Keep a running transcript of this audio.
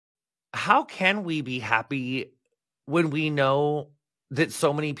how can we be happy when we know that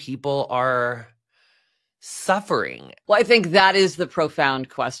so many people are suffering? Well, I think that is the profound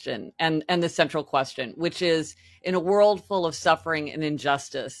question and the central question, which is, in a world full of suffering and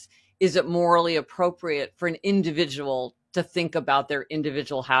injustice, is it morally appropriate for an individual to think about their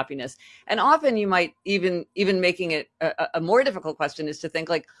individual happiness? And often you might even making it a more difficult question is to think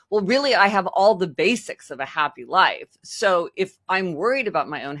like, well, really, I have all the basics of a happy life. So if I'm worried about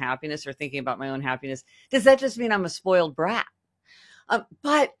my own happiness or thinking about my own happiness, does that just mean I'm a spoiled brat?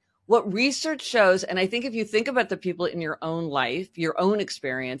 But what research shows, and I think if you think about the people in your own life, your own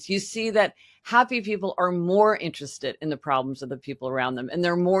experience, you see that happy people are more interested in the problems of the people around them, and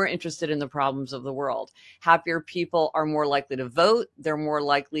they're more interested in the problems of the world. Happier people are more likely to vote. They're more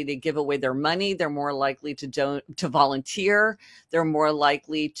likely to give away their money. They're more likely to volunteer. They're more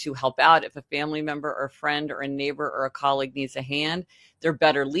likely to help out if a family member or a friend or a neighbor or a colleague needs a hand. They're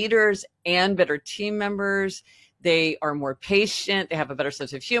better leaders and better team members. They are more patient. They have a better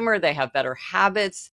sense of humor. They have better habits.